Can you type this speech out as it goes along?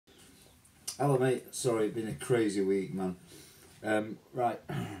Hello mate, sorry it's been a crazy week man. Right,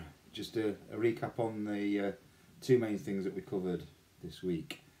 just a recap on the two main things that we covered this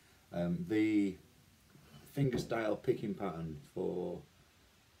week. The fingerstyle picking pattern for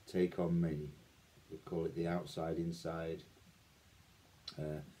Take On Me, we call it the outside inside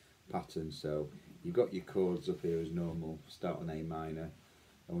pattern. So you've got your chords up here as normal, start on A minor,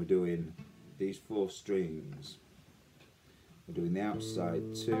 and we're doing these 4 strings. We're doing the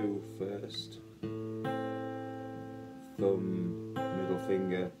outside 2 first, thumb, middle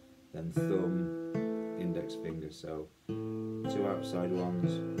finger, then thumb, index finger. So 2 outside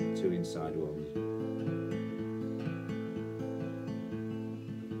ones, 2 inside ones.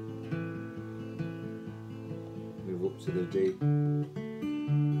 Move up to the D.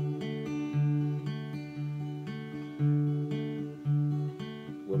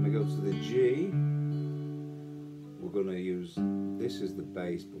 When we go to the G, we're going to use this as the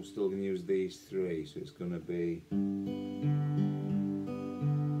bass, but we're still going to use these 3, so it's going to be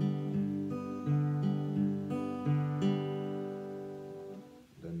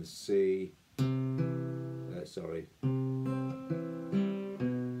then the C, sorry,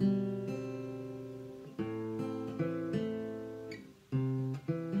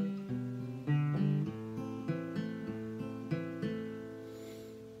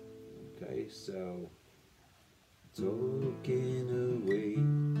 okay, so talking away,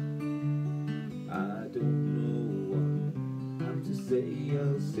 I don't know what I'm to say,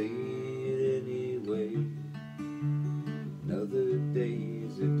 I'll say it anyway. Another day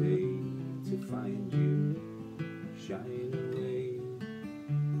is a day to find you, shine away.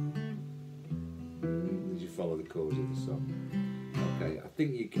 Did you follow the chords of the song? Okay, I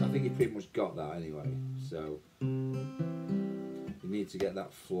think you pretty much got that anyway. So you need to get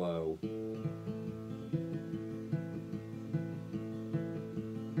that flow.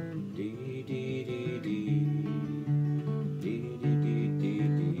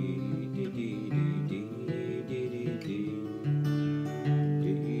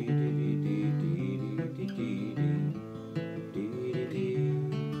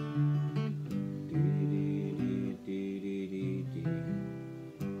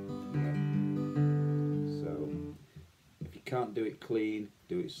 Can't do it clean,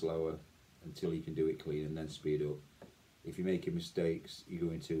 do it slower until you can do it clean, and then speed up. If you're making mistakes, you're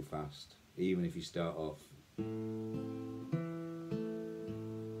going too fast, even if you start off.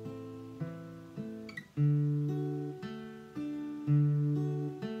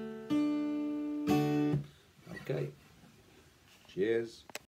 Okay, cheers.